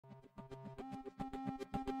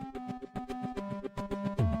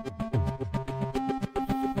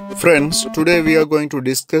Friends, today we are going to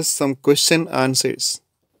discuss some question answers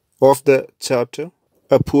of the chapter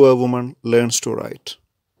A Poor Woman Learns to Write.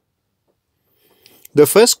 The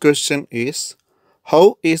first question is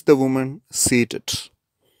How is the woman seated?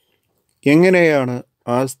 എങ്ങനെയാണ്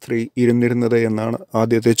ആ സ്ത്രീ ഇരുന്നിരുന്നത് എന്നാണ്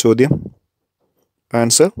ആദ്യത്തെ ചോദ്യം.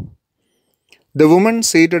 Answer the woman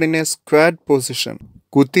seated in A squad position.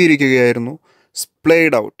 കുത്തിയിരിക്കുകയായിരുന്നു.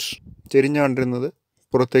 Splayed out, ചെരിഞ്ഞാണ്ടിരുന്നത്,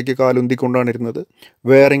 പുറത്തേക്ക് കാലുന്തിക്കൊണ്ടാണ് ഇരുന്നത്.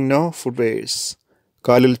 Wearing no footwears,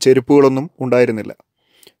 കാലിൽ ചെരുപ്പുകളൊന്നും ഉണ്ടായിരുന്നില്ല.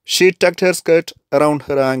 She tucked her skirt around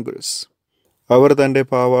her angles, അവർ തൻ്റെ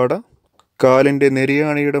പാവാട കാലിൻ്റെ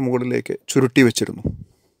നെരിയാണിയുടെ മുകളിലേക്ക് ചുരുട്ടി വെച്ചിരുന്നു.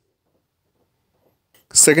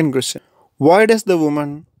 Second question, why does the woman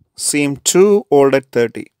seam to old at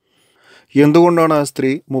 30? എന്തുകൊണ്ടാണ് ആ സ്ത്രീ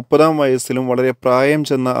 30-ാം വയസ്സിലും വളരെ പ്രായം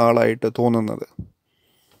ചെന്ന ആളായിട്ട് തോന്നുന്നത്?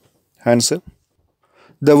 Answer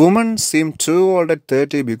the woman seam to old at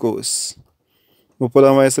 30 because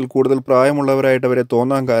 30-ാം വയസ്സിൽ കൂടുതൽ പ്രായമുള്ളവരായിട്ട് അവരെ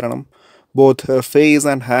തോന്നാൻ കാരണം both her face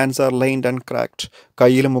and hands R lined and cracked,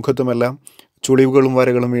 കയ്യിലും മുഖത്തുമെല്ലാം ചുളിവുകളും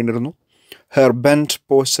വരകളും വീണിരുന്നു. Her bend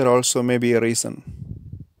posture also may be A reason,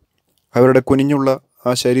 അവരുടെ കുനിഞ്ഞുള്ള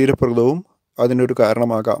ആ ശരീരപ്രകൃതവും അതിനൊരു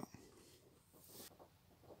കാരണമാകാം.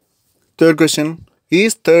 Third question,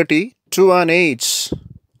 is 30 to an age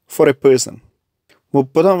for A person?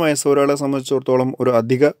 30-ാം വയസ്സ് ഒരാളെ സംബന്ധിച്ചിടത്തോളം ഒരു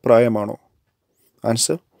അധിക പ്രായമാണോ?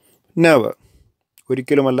 ആൻസർ നെവർ,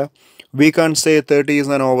 ഒരിക്കലുമല്ല. V can't say 30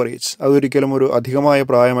 is an over age, അതൊരിക്കലും ഒരു അധികമായ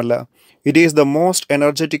പ്രായമല്ല. It is the most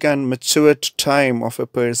energetic and matured time of A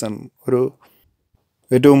person, ഒരു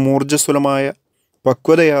ഏറ്റവും ഊർജ്ജസ്വലമായ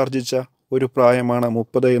പക്വതയാർജിച്ച ഒരു പ്രായമാണ്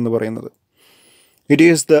 30 എന്ന് പറയുന്നത്. It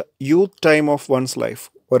is the youth time of wands life,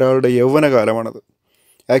 ഒരാളുടെ യൗവനകാലമാണത്.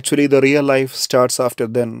 Actually the real life starts after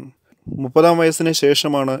then. 30-ാം വയസ്സിന്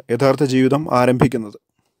ശേഷമാണ് യഥാർത്ഥ ജീവിതം ആരംഭിക്കുന്നത്.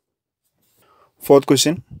 Fourth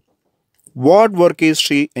question, what work is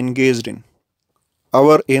she engaged in?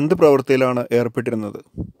 അവർ എന്ത് പ്രവൃത്തിയിലാണ് ഏർപ്പെട്ടിരുന്നത്?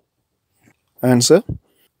 Answer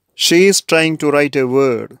she is trying to write a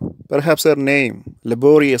word, perhaps her name,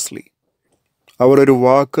 ലബോറിയസ്ലി. അവർ ഒരു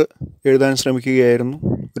വാക്ക് എഴുതാൻ ശ്രമിക്കുകയായിരുന്നു.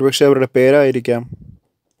 ഒരുപക്ഷെ അവരുടെ പേരായിരിക്കാം.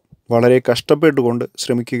 വളരെ കഷ്ടപ്പെട്ടുകൊണ്ട്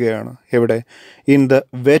ശ്രമിക്കുകയാണ്. എവിടെ? In the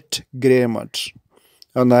wet grey mud,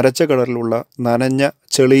 ആ നരച്ച കളറിലുള്ള നനഞ്ഞ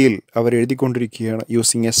ചെളിയിൽ അവർ എഴുതിക്കൊണ്ടിരിക്കുകയാണ്.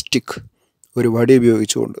 യൂസിങ് എ സ്റ്റിക്ക്, ഒരു വടി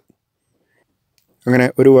ഉപയോഗിച്ചുകൊണ്ട്. അങ്ങനെ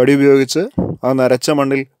ഒരു വടി ഉപയോഗിച്ച് ആ നരച്ച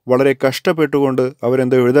മണ്ണിൽ വളരെ കഷ്ടപ്പെട്ടുകൊണ്ട്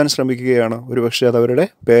അവരെന്തോ എഴുതാൻ ശ്രമിക്കുകയാണ്. ഒരുപക്ഷെ അത് അവരുടെ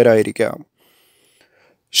പേരായിരിക്കാം.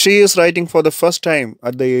 She is writing for the first time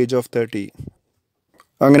at the age of 30.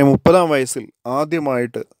 അങ്ങനെ 30-ാം വയസ്സിൽ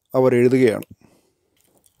ആദ്യമായിട്ട് അവർ എഴുതുകയാണ്.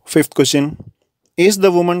 Fifth question, is the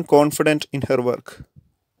woman confident in her work?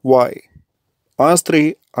 Y? ആ സ്ത്രീ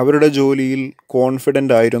അവരുടെ ജോലിയിൽ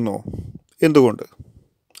കോൺഫിഡൻ്റ് ആയിരുന്നോ? എന്തുകൊണ്ട്?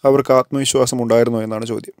 അവർക്ക് ആത്മവിശ്വാസം ഉണ്ടായിരുന്നോ എന്നാണ്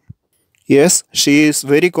ചോദ്യം. Yes, she is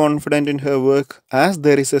very confident in her work as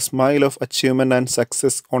there is A smile of achievement and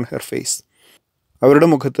success on her face. അവരുടെ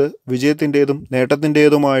മുഖത്ത് വിജയത്തിൻ്റേതും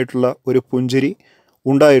നേട്ടത്തിൻ്റേതുമായിട്ടുള്ള ഒരു പുഞ്ചിരി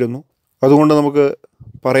ഉണ്ടായിരുന്നു. അതുകൊണ്ട് നമുക്ക്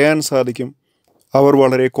പറയാൻ സാധിക്കും അവർ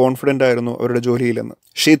വളരെ കോൺഫിഡൻ്റ് ആയിരുന്നു അവരുടെ ജോലിയിലെന്ന്.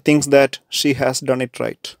 She things that she has done it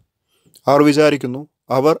right. അവർ വിചാരിക്കുന്നു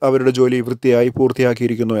അവർ അവരുടെ ജോലി വൃത്തിയായി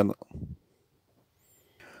പൂർത്തിയാക്കിയിരിക്കുന്നു എന്ന്.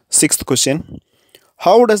 Sixth question,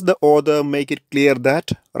 how does the author make it clear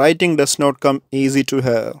that writing does not come easy to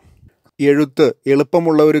her? എഴുത്ത്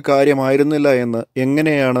എളുപ്പമുള്ള ഒരു കാര്യമായിരുന്നില്ല എന്ന്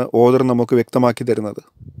എങ്ങനെയാണ് ഓതർ നമുക്ക് വ്യക്തമാക്കി തരുന്നത്?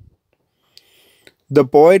 The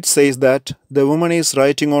poet says that the woman is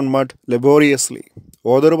writing on mud ലബോറിയസ്ലി.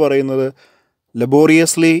 Author പറയുന്നത്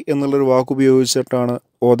ലബോറിയസ്ലി എന്നുള്ളൊരു വാക്കുപയോഗിച്ചിട്ടാണ്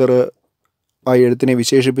ഓതർ ആ എഴുത്തിനെ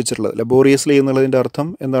വിശേഷിപ്പിച്ചിട്ടുള്ളത്. ലബോറിയസ്ലി എന്നുള്ളതിൻ്റെ അർത്ഥം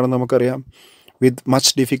എന്താണെന്ന് നമുക്കറിയാം. വിത്ത്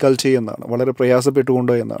മച്ച് ഡിഫിക്കൽറ്റി എന്നാണ്, വളരെ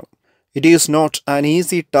പ്രയാസപ്പെട്ടുകൊണ്ട് എന്നാണ്. It is not an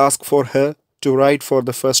easy task for her to right for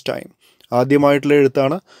the first time. ആദ്യമായിട്ടുള്ള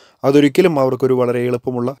എഴുത്താണ്, അതൊരിക്കലും അവർക്കൊരു വളരെ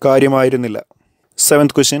എളുപ്പമുള്ള കാര്യമായിരുന്നില്ല.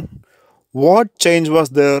 Seventh question, what change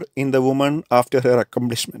was there in the woman after her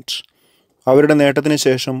accomplishment? അവരുടെ നേട്ടത്തിന്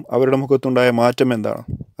ശേഷം അവരുടെ മുഖത്തുണ്ടായ മാറ്റം എന്താണ്,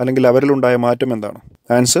 അല്ലെങ്കിൽ അവരിലുണ്ടായ മാറ്റം എന്താണ്?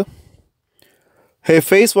 Answer, her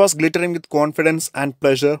face was glittering with confidence and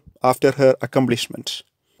pleasure after her accomplishment.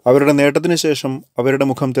 അവരുടെ നേട്ടത്തിന് ശേഷം അവരുടെ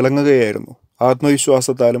മുഖം തിളങ്ങുകയായിരുന്നു,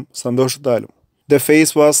 ആത്മവിശ്വാസത്താലും സന്തോഷത്താലും. The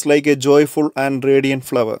face was like a joyful and radiant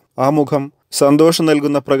flower. ആ മുഖം സന്തോഷം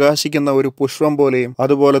നൽകുന്ന പ്രകാശിക്കുന്ന ഒരു പുഷ്പം പോലെയും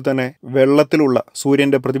അതുപോലെ തന്നെ വെള്ളത്തിലുള്ള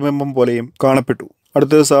സൂര്യൻ്റെ പ്രതിബിംബം പോലെയും കാണപ്പെട്ടു.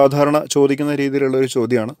 അടുത്തത് സാധാരണ ചോദിക്കുന്ന രീതിയിലുള്ള ഒരു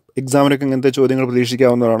ചോദ്യമാണ്. എക്സാമിനൊക്കെ ഇങ്ങനത്തെ ചോദ്യങ്ങൾ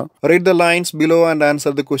പ്രതീക്ഷിക്കാവുന്നതാണ്. Read the lines below and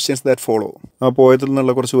answer the questions that follow. ആ പോയത്തിൽ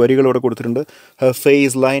നിന്നുള്ള കുറച്ച് വരികൾ ഇവിടെ കൊടുത്തിട്ടുണ്ട്. Her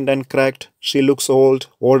face lined and cracked, she looks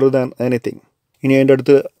older than anything. ഇനി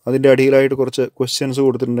അതിൻ്റെ അടിയിലായിട്ട് കുറച്ച് ക്വസ്റ്റ്യൻസ്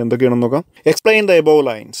കൊടുത്തിട്ടുണ്ട്. എന്തൊക്കെയാണെന്ന് നോക്കാം. Explain the above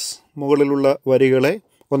lines. മുകളിലുള്ള വരികളെ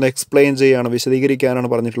ഒന്ന് എക്സ്പ്ലെയിൻ ചെയ്യാണ്, വിശദീകരിക്കാനാണ്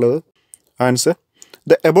പറഞ്ഞിട്ടുള്ളത്. Answer,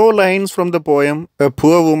 The above lines from the poem A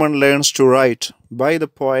Poor Woman Learns to Write by the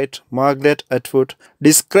poet Margaret Atwood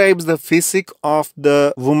describes the physique of the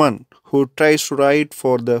woman who tries to write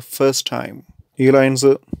for the first time. ഈ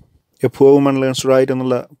lines A poor woman learns to right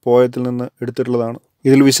എന്നുള്ള പോയത്തിൽ നിന്ന് എടുത്തിട്ടുള്ളതാണ്.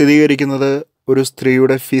 ഇതിൽ വിശദീകരിക്കുന്നത് ഒരു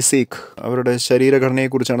സ്ത്രീയുടെ physique, അവരുടെ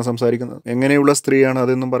ശരീരഘടനയെക്കുറിച്ചാണ് സംസാരിക്കുന്നത്. എങ്ങനെയുള്ള സ്ത്രീയാണ്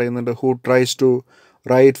അതെന്നും പറയുന്നുണ്ട്. Who tries to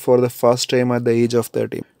write for the first time at the age of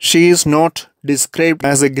 30. She is not described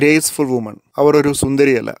as a graceful woman. അവർ ഒരു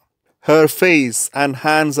സുന്ദരിയല്ല. Her face and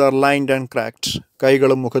hands are lined and cracked.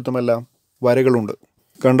 കൈകളും മുഖത്തുമെല്ലാം വരകളുണ്ട്.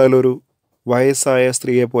 കണ്ടാൽ ഒരു വയസ്സായ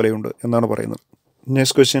സ്ത്രീയെ പോലെയുണ്ട് എന്നാണ് പറയുന്നത്.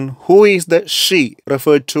 Next question, who is the she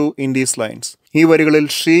referred to in these lines? ഈ വരികളിൽ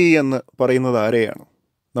ഷീ എന്ന് പറയുന്നത് ആരെയാണ്?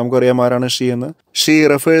 നമുക്കറിയാം ആരാണ് ഷീ എന്ന്. She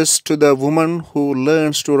refers to the woman who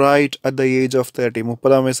learns to right at the age of 30.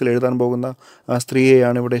 30-ാം വയസ്സിൽ എഴുതാൻ പോകുന്ന ആ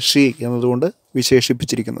സ്ത്രീയെയാണ് ഇവിടെ ഷീ എന്നതുകൊണ്ട്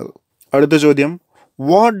വിശേഷിപ്പിച്ചിരിക്കുന്നത്. അടുത്ത ചോദ്യം,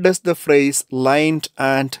 what does the phrase lined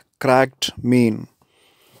and cracked mean?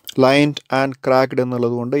 Lined and cracked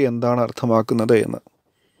എന്നുള്ളതുകൊണ്ട് എന്താണ് അർത്ഥമാക്കുന്നത് എന്ന്.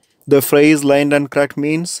 The phrase lined and cracked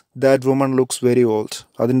means that woman looks very old.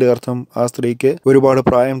 അതിൻ്റെ അർത്ഥം ആ സ്ത്രീക്ക് ഒരുപാട്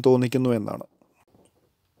പ്രായം തോന്നിക്കുന്നു എന്നാണ്.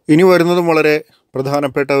 ഇനി വരുന്നതും വളരെ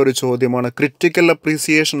പ്രധാനപ്പെട്ട ഒരു ചോദ്യമാണ്, critical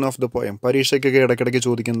appreciation of the poem. പരീക്ഷയ്ക്കൊക്കെ ഇടയ്ക്കിടയ്ക്ക്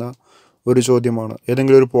ചോദിക്കുന്ന ഒരു ചോദ്യമാണ്.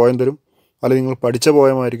 ഏതെങ്കിലും ഒരു പോയം തരും, അല്ലെങ്കിൽ നിങ്ങൾ പഠിച്ച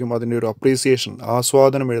പോയമായിരിക്കും, അതിൻ്റെ ഒരു അപ്രീസിയേഷൻ,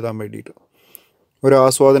 ആസ്വാദനം എഴുതാൻ വേണ്ടിയിട്ട്, ഒരു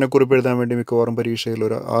ആസ്വാദനക്കുറിപ്പ് എഴുതാൻ വേണ്ടി മിക്കവാറും പരീക്ഷയിൽ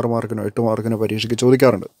ഒരു 6 മാർക്കിനോ 8 മാർക്കിനോ പരീക്ഷയ്ക്ക്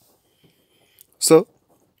ചോദിക്കാറുണ്ട്. So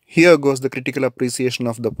here goes the critical appreciation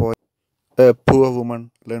of the poem A poor woman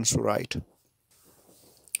learns to right.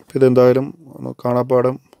 ഇതെന്തായാലും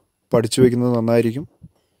കാണാപ്പാഠം പഠിച്ചു വയ്ക്കുന്നത് നന്നായിരിക്കും.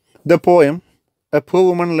 The poem A Poor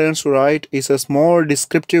Woman Learns to Write is a small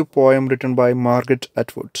descriptive poem written by Margaret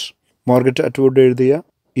Atwood. Margaret Atwood എഴുതിയ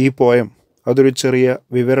ഈ poem അതൊരു ചെറിയ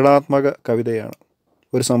വിവരണാത്മക കവിതയാണ്,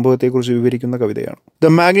 ഒരു സംഭവത്തെക്കുറിച്ച് വിവരിക്കുന്ന കവിതയാണ്.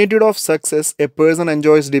 The magnitude of success a person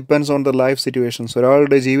enjoys depends on the life situations.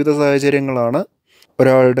 ഒരാളുടെ ജീവിത സാഹചര്യങ്ങളാണ്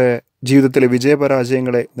ഒരാളുടെ ജീവിതത്തിലെ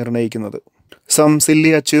വിജയപരാജയങ്ങളെ നിർണ്ണയിക്കുന്നത്. Some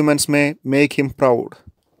silly achievements may make him proud.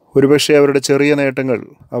 ഒരുപക്ഷെ അവരുടെ ചെറിയ നേട്ടങ്ങൾ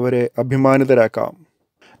അവരെ അഭിമാനിതരാക്കാം.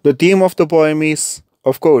 The theme of the poem is,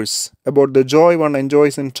 of course, about the joy one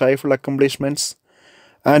enjoys in trifle accomplishments,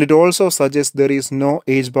 and it also suggests there is no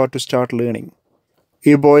age bar to start learning.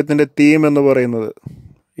 ഈ പോയത്തിൻ്റെ theme എന്ന് പറയുന്നത്,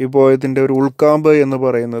 ഈ പോയത്തിൻ്റെ ഒരു ഉൾക്കാമ്പ് എന്ന്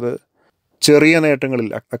പറയുന്നത് ചെറിയ നേട്ടങ്ങളിൽ,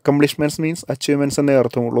 അക്കംപ്ലിഷ്മെൻറ്റ്സ് മീൻസ് അച്ചീവ്മെൻറ്റ്സ് എന്നേ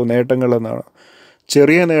അർത്ഥമുള്ളൂ, നേട്ടങ്ങൾ എന്നാണ്.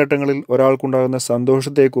 ചെറിയ നേട്ടങ്ങളിൽ ഒരാൾക്കുണ്ടാകുന്ന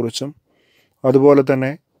സന്തോഷത്തെക്കുറിച്ചും അതുപോലെ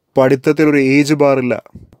തന്നെ പഠിത്തത്തിലൊരു ഏജ് ബാറില്ല,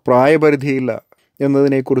 പ്രായപരിധിയില്ല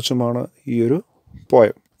എന്നതിനെക്കുറിച്ചുമാണ് ഈ ഒരു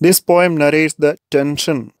poem. This poem narrates the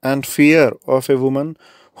tension and fear of a woman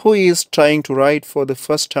who is trying to write for the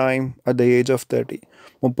first time at the age of 30.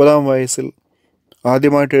 30-ാം വയസ്സിൽ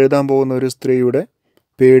ആദ്യമായിട്ട് എഴുതാൻ പോകുന്ന ഒരു സ്ത്രീയുടെ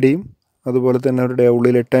പേടിയും അതുപോലെ തന്നെ അവരുടെ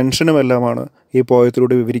ഉള്ളിലെ ടെൻഷനും എല്ലാമാണ് ഈ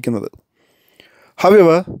പോയത്തിലൂടെ വിവരിക്കുന്നത്.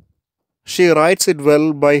 However, she writes it well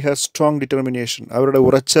by her strong determination. അവരുടെ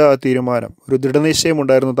ഉറച്ച തീരുമാനം, ഒരു ദൃഢനിശ്ചയം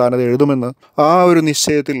ഉണ്ടായിരുന്നു താനത് എഴുതുമെന്ന്. ആ ഒരു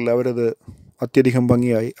നിശ്ചയത്തിൽ അവരത് അത്യധികം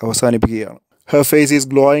ഭംഗിയായി അവസാനിപ്പിക്കുകയാണ്. Her face is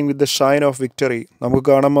glowing with the shine of victory. നമുക്ക്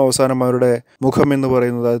കാണുമ്പോൾ അവസാനം അവരുടെ മുഖം എന്ന്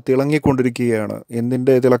പറയുന്നത് അത് തിളങ്ങിക്കൊണ്ടിരിക്കുകയാണ്.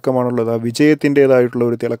 എന്തിൻ്റെ തിളക്കമാണുള്ളത്? ആ വിജയത്തിൻ്റെതായിട്ടുള്ള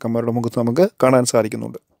ഒരു തിളക്കം അവരുടെ മുഖത്ത് നമുക്ക് കാണാൻ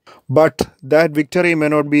സാധിക്കുന്നുണ്ട്. But that victory may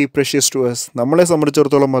not be precious to us. നമ്മളെ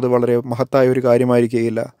സംബന്ധിച്ചിടത്തോളം അത് വളരെ മഹത്തായ ഒരു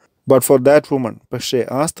കാര്യമായിരിക്കുകയില്ല. ബട്ട് ഫോർ ദാറ്റ് വുമൺ, പക്ഷേ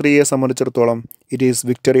ആ സ്ത്രീയെ സംബന്ധിച്ചിടത്തോളം it is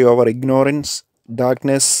victory over ignorance,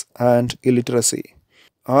 darkness and illiteracy.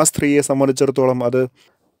 ആ സ്ത്രീയെ സംബന്ധിച്ചിടത്തോളം അത്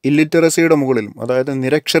ഇല്ലിറ്ററസിയുടെ മുകളിലും, അതായത്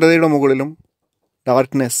നിരക്ഷരതയുടെ മുകളിലും,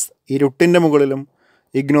 ഡാർക്ക്നെസ് ഇരുട്ടിൻ്റെ മുകളിലും,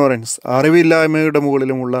 ഇഗ്നോറൻസ് അറിവില്ലായ്മയുടെ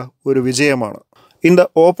മുകളിലുമുള്ള ഒരു വിജയമാണ്. In the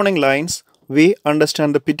opening lines we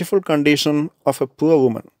understand the പിറ്റിഫുൾ condition of A poor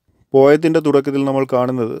woman. പോയത്തിൻ്റെ തുടക്കത്തിൽ നമ്മൾ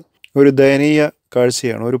കാണുന്നത് ഒരു ദയനീയ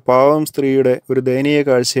കാഴ്ചയാണ്, ഒരു പാവം സ്ത്രീയുടെ ഒരു ദയനീയ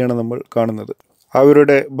കാഴ്ചയാണ് നമ്മൾ കാണുന്നത്.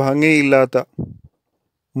 അവരുടെ ഭംഗിയില്ലാത്ത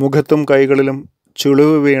മുഖത്തും കൈകളിലും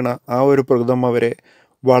ചുളിവ് വീണ ആ ഒരു പ്രകൃതം അവരെ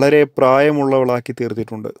വളരെ പ്രായമുള്ളവളാക്കി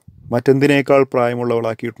തീർത്തിട്ടുണ്ട്, മറ്റെന്തിനേക്കാൾ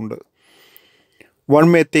പ്രായമുള്ളവളാക്കിയിട്ടുണ്ട്. One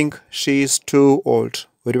may think she is to old.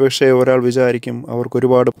 ഒരുപക്ഷെ ഒരാൾ വിചാരിക്കും അവർക്ക്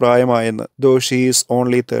ഒരുപാട് പ്രായമായെന്ന്. Though she is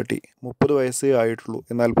only 30. 30 വയസ്സേ ആയിട്ടുള്ളൂ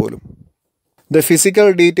എന്നാൽ പോലും. The physical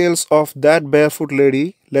details of that barefoot lady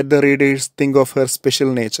let the readers think of her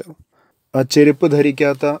special nature. ആ ചെരുപ്പ്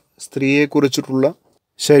ധരിക്കാത്ത സ്ത്രീയെക്കുറിച്ചിട്ടുള്ള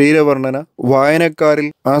ശരീരവർണ്ണന വായനക്കാരിൽ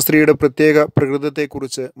ആ സ്ത്രീയുടെ പ്രത്യേക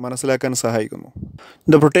പ്രകൃതത്തെക്കുറിച്ച് മനസ്സിലാക്കാൻ സഹായിക്കുന്നു.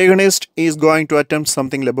 The പ്രൊട്ടേഗണിസ്റ്റ് is going to attempt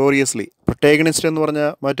something ലബോറിയസ്ലി. പ്രൊട്ടേഗണിസ്റ്റ് എന്ന്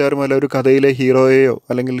പറഞ്ഞാൽ മറ്റാരുമല്ല, ഒരു കഥയിലെ ഹീറോയെയോ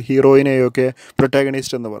അല്ലെങ്കിൽ ഹീറോയിനെയോ ഒക്കെ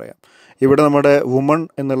പ്രൊട്ടേഗണിസ്റ്റ് എന്ന് പറയാം. ഇവിടെ നമ്മുടെ വുമൺ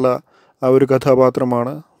എന്നുള്ള ആ ഒരു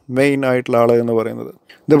കഥാപാത്രമാണ് മെയിൻ ആയിട്ടുള്ള ആൾ എന്ന് പറയുന്നത്.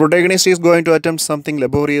 The protagonist is going to attempt something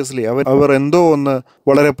ലബോറിയസ്ലി. അവർ എന്തോ ഒന്ന്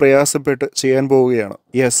വളരെ പ്രയാസപ്പെട്ട് ചെയ്യാൻ പോവുകയാണ്.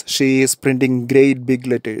 Yes, she is printing great big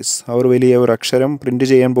letters. അവർ വലിയ ഒരു അക്ഷരം പ്രിന്റ്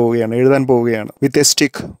ചെയ്യാൻ പോവുകയാണ്, എഴുതാൻ പോവുകയാണ്. വിത്ത് എ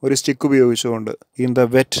സ്റ്റിക്ക്, ഒരു സ്റ്റിക്ക് ഉപയോഗിച്ചുകൊണ്ട്. In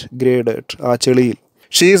the wet grey dirt, ആ ചെളിയിൽ.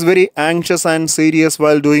 She is very anxious and serious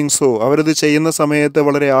while doing so. അവരത് ചെയ്യുന്ന സമയത്ത്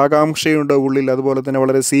വളരെ ആകാംക്ഷയുണ്ട് ഉള്ളിൽ, അതുപോലെ തന്നെ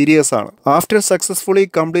വളരെ സീരിയസ് ആണ്. After successfully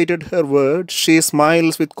completed her word she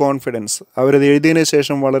smiles with confidence. അവരത് എഴുതിയതിനു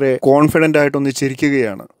ശേഷം വളരെ കോൺഫിഡന്റ് ആയിട്ടൊന്ന്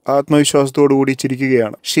ചിരിക്കുകയാണ്, ആത്മവിശ്വാസത്തോടു കൂടി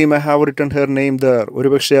ചിരിക്കുകയാണ്. She may have written her name there.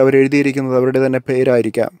 ഒരുപക്ഷെ അവർ എഴുതിയിരിക്കുന്നത് അവരുടെ തന്നെ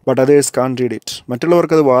പേരായിരിക്കാം. But others can read it.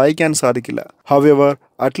 മറ്റുള്ളവർക്ക് അത് വായിക്കാൻ സാധിക്കില്ല. However,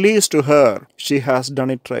 at least two her she has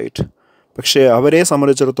done it right. പക്ഷേ അവരെ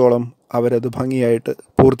സംബന്ധിച്ചിടത്തോളം അവരത് ഭംഗിയായിട്ട്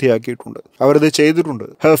പൂർത്തിയാക്കിയിട്ടുണ്ട്, അവരത് ചെയ്തിട്ടുണ്ട്.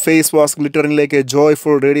 Her face was glittering like A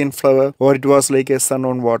joyful Radiant flower or it was like a son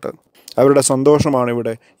on water. അവരുടെ സന്തോഷമാണ്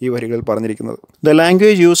ഇവിടെ ഈ വരികൾ പറഞ്ഞിരിക്കുന്നത്. The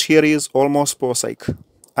language use here is almost പ്രോസൈക്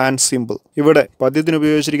and simple. ഇവിടെ പദ്യത്തിന്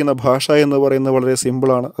ഉപയോഗിച്ചിരിക്കുന്ന ഭാഷ എന്ന് പറയുന്നത് വളരെ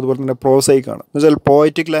സിമ്പിളാണ്, അതുപോലെ തന്നെ പ്രോസൈക് ആണ്. എന്നുവെച്ചാൽ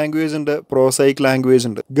പോയറ്റിക് ലാംഗ്വേജ് ഉണ്ട്, പ്രോസൈക് ലാംഗ്വേജ്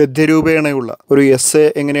ഉണ്ട്. ഗദ്യരൂപേണയുള്ള ഒരു എസ്സേ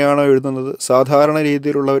എങ്ങനെയാണോ എഴുതുന്നത്, സാധാരണ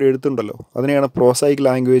രീതിയിലുള്ള ഒരു എഴുത്തുണ്ടല്ലോ, അതിനെയാണ് പ്രോസൈക്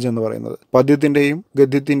ലാംഗ്വേജ് എന്ന് പറയുന്നത്. പദ്യത്തിൻ്റെയും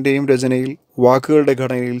ഗദ്യത്തിൻ്റെയും രചനയിൽ വാക്കുകളുടെ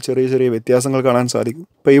ഘടനയിൽ ചെറിയ ചെറിയ വ്യത്യാസങ്ങൾ കാണാൻ സാധിക്കും.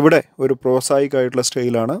 ഇപ്പം ഇവിടെ ഒരു പ്രോസൈക് ആയിട്ടുള്ള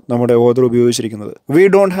സ്റ്റൈലാണ് നമ്മുടെ ഓതർ ഉപയോഗിച്ചിരിക്കുന്നത്. We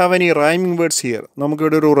don't have any rhyming words here.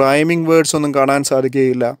 നമുക്കിവിടെ ഒരു റൈമിംഗ് വേർഡ്സ് ഒന്നും കാണാൻ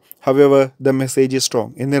സാധിക്കുകയില്ല. However the message is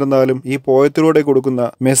strong. എന്നിരുന്നാലും ഈ പോയത്തിലൂടെ കൊടുക്കുന്ന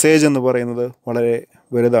മെസ്സേജ് എന്ന് പറയുന്നത് വളരെ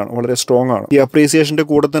വലുതാണ്, വളരെ സ്ട്രോങ് ആണ്. ഈ അപ്രീസിയേഷന്റെ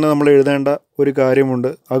കൂടെ തന്നെ നമ്മൾ എഴുതേണ്ട ഒരു കാര്യമുണ്ട്.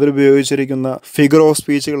 അതിലുപയോഗിച്ചിരിക്കുന്ന ഫിഗർ ഓഫ്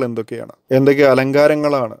സ്പീച്ചുകൾ എന്തൊക്കെയാണ്, എന്തൊക്കെ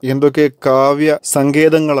അലങ്കാരങ്ങളാണ്, എന്തൊക്കെ കാവ്യ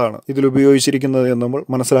സങ്കേതങ്ങളാണ് ഇതിൽ ഉപയോഗിച്ചിരിക്കുന്നത് എന്ന് നമ്മൾ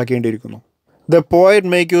മനസ്സിലാക്കേണ്ടിയിരിക്കുന്നു. The poet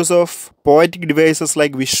make use of poetic devices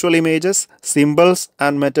like visual images, symbols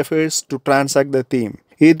and metaphors to transact the theme.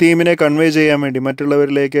 ഈ തീമിനെ കൺവേ ചെയ്യാൻ വേണ്ടി,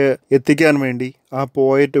 മറ്റുള്ളവരിലേക്ക് എത്തിക്കാൻ വേണ്ടി ആ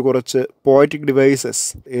പോയറ്റ് കുറച്ച് പോയറ്റിക് ഡിവൈസസ്,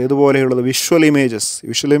 ഏതുപോലെയുള്ളത്, വിഷ്വൽ ഇമേജസ്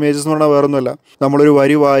എന്ന് പറഞ്ഞാൽ വേറൊന്നുമല്ല, നമ്മളൊരു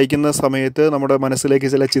വരി വായിക്കുന്ന സമയത്ത് നമ്മുടെ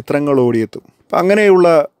മനസ്സിലേക്ക് ചില ചിത്രങ്ങൾ ഓടിയെത്തും. അപ്പം അങ്ങനെയുള്ള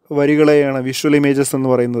വരികളെയാണ് വിഷ്വൽ ഇമേജസ് എന്ന്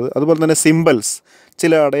പറയുന്നത്. അതുപോലെ തന്നെ സിംബൽസ്,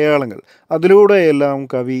 ചില അടയാളങ്ങൾ, അതിലൂടെയെല്ലാം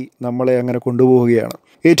കവി നമ്മളെ അങ്ങനെ കൊണ്ടുപോവുകയാണ്.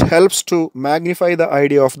 It helps to magnify the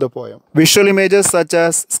idea of the poem. Visual images such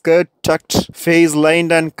as skirt tucked, face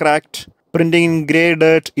lined and cracked, printing in grey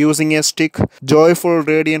dirt using a stick, joyful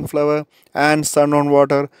radiant flower and sun on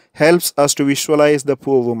water helps us to visualize the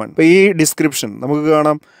poor woman. ഇപ്പോൾ ഈ description നമുക്ക്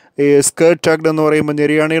കാണാം. ഈ skirt tucked എന്ന് പറയുമ്പോൾ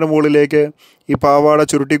നെരിയാണിയുടെ മുകളിലേക്ക് ഈ പാവാട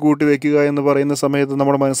ചുരുട്ടിക്കൂട്ടി വെക്കുക എന്ന് പറയുന്ന സമയത്ത്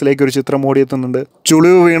നമ്മുടെ മനസ്സിലേക്ക് ഒരു ചിത്രം ഓടിയെത്തുന്നുണ്ട്.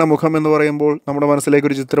 ചുളിവ് വീണ മുഖം എന്ന് പറയുമ്പോൾ നമ്മുടെ മനസ്സിലേക്ക്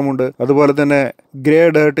ഒരു ചിത്രമുണ്ട്. അതുപോലെ തന്നെ ഗ്രേ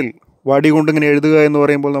ഡേർട്ടിൽ വടി കൊണ്ടിങ്ങനെ എഴുതുക എന്ന്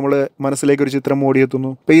പറയുമ്പോൾ നമ്മൾ മനസ്സിലേക്ക് ഒരു ചിത്രം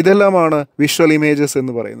ഓടിയെത്തുന്നു. അപ്പോൾ ഇതെല്ലാമാണ് വിഷ്വൽ ഇമേജസ്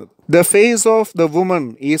എന്ന് പറയുന്നത്. The face of the woman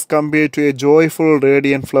is compared to A joyful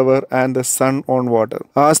Radiant flower and the sun on water.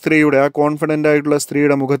 ആ സ്ത്രീയുടെ, ആ കോൺഫിഡൻ്റ് ആയിട്ടുള്ള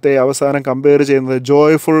സ്ത്രീയുടെ മുഖത്തെ അവസാനം കമ്പയർ ചെയ്യുന്നത്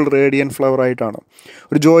ജോയ്ഫുൾ റേഡിയന്റ് ഫ്ലവർ ആയിട്ടാണ്,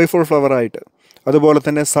 ഒരു ജോയ്ഫുൾ ഫ്ലവർ ആയിട്ട്, അതുപോലെ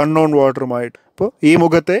തന്നെ സൺ ഓൺ വാട്ടറുമായിട്ട്. അപ്പോൾ ഈ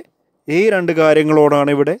മുഖത്തെ ഈ രണ്ട് കാര്യങ്ങളോടാണ്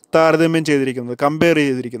ഇവിടെ താരതമ്യം ചെയ്തിരിക്കുന്നത്, കമ്പയർ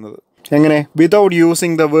ചെയ്തിരിക്കുന്നത്. എങ്ങനെ? Without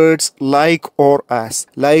using the words like or as.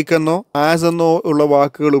 Like എന്നോ ആസ് എന്നോ ഉള്ള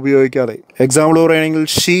വാക്കുകൾ ഉപയോഗിക്കാതെ. എക്സാമ്പിൾ പറയുകയാണെങ്കിൽ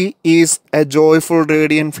she is A joyful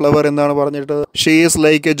Radiant flower എന്നാണ് പറഞ്ഞിട്ടത്. She is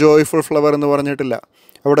like A joyful flower എന്ന് പറഞ്ഞിട്ടില്ല.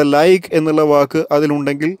 അവിടെ ലൈക്ക് എന്നുള്ള വാക്ക്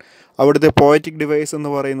അതിലുണ്ടെങ്കിൽ അവിടുത്തെ പോയറ്റിക് ഡിവൈസ് എന്ന്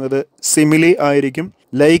പറയുന്നത് സിമിലി ആയിരിക്കും.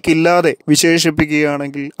 ലൈക്ക് ഇല്ലാതെ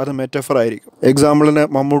വിശേഷിപ്പിക്കുകയാണെങ്കിൽ അത് മെറ്റഫർ ആയിരിക്കും. എക്സാമ്പിളിന്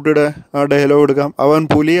മമ്മൂട്ടിയുടെ ആ ഡയലോഗ് എടുക്കാം. അവൻ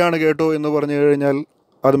പുലിയാണ് കേട്ടോ എന്ന് പറഞ്ഞു കഴിഞ്ഞാൽ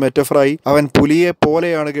അത് മെറ്റഫറായി. അവൻ പുലിയെ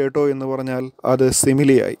പോലെയാണ് കേട്ടോ എന്ന് പറഞ്ഞാൽ അത്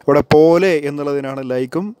സിമിലിയായി. അവിടെ പോലെ എന്നുള്ളതിനാണ്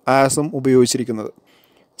ലൈക്കും ആസും ഉപയോഗിച്ചിരിക്കുന്നത്.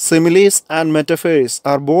 Similes and metaphors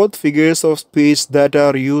are both figures of speech that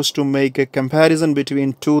are used to make a comparison between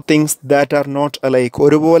two things that are not alike.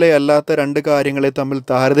 ഒരുപോലെ അല്ലാത്ത രണ്ട് കാര്യങ്ങളെ തമ്മിൽ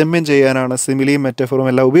താരതമ്യം ചെയ്യാനാണ് സിമിലിയും മെറ്റഫറും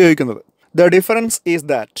എല്ലാം ഉപയോഗിക്കുന്നത്. The difference is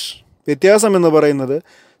that, വ്യത്യാസം എന്ന് പറയുന്നത്,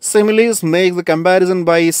 similes make the comparison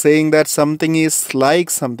by saying that something is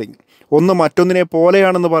like something. ഒന്ന് മറ്റൊന്നിനെ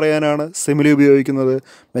പോലെയാണെന്ന് പറയാനാണ് സിമിലി ഉപയോഗിക്കുന്നത്.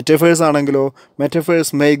 മെറ്റഫേഴ്സ് ആണെങ്കിലോ,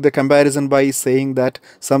 metaphors make the comparison by saying that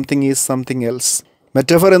something is something else.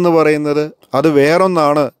 Metaphor എന്ന് പറയുന്നത് അത്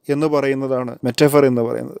വേറൊന്നാണ് എന്ന് പറയുന്നതാണ് മെറ്റഫർ എന്ന്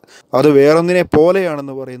പറയുന്നത്. അത് വേറൊന്നിനെ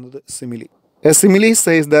പോലെയാണെന്ന് പറയുന്നത് simile. A simile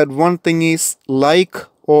says that one thing is like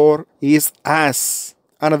or is as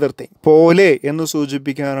another thing. പോലെ എന്ന്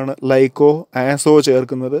സൂചിപ്പിക്കാനാണ് ലൈക്കോ ആസോ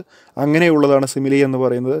ചേർക്കുന്നത്. അങ്ങനെയുള്ളതാണ് സിമിലി എന്ന്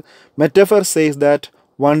പറയുന്നത്. Metaphor says that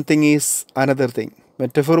one thing is another thing.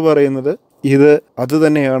 Metaphor പറയുന്നത് ഇത് അത്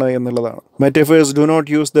തന്നെയാണ് എന്നുള്ളതാണ്. Metaphors do not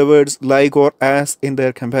use the words like or as in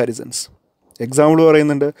there comparisons. Example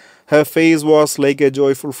പറയുന്നുണ്ട്, her face was like A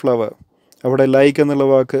joyful flower. അവിടെ ലൈക്ക് എന്നുള്ള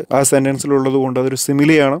വാക്ക് ആ സെൻറ്റൻസിലുള്ളത് കൊണ്ട് അതൊരു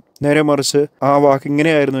സിമിലിയാണ്. നേരെ മറിച്ച് ആ വാക്ക്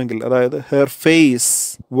ഇങ്ങനെയായിരുന്നുവെങ്കിൽ, അതായത് her face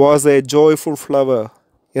was A joyful flower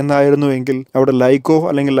എന്നായിരുന്നുവെങ്കിൽ അവിടെ ലൈക്കോ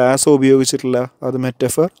അല്ലെങ്കിൽ ആസോ ഉപയോഗിച്ചിട്ടില്ല, അത്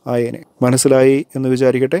മെറ്റഫർ ആയേനെ. മനസ്സിലായി എന്ന്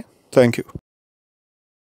വിചാരിക്കട്ടെ. Thank you.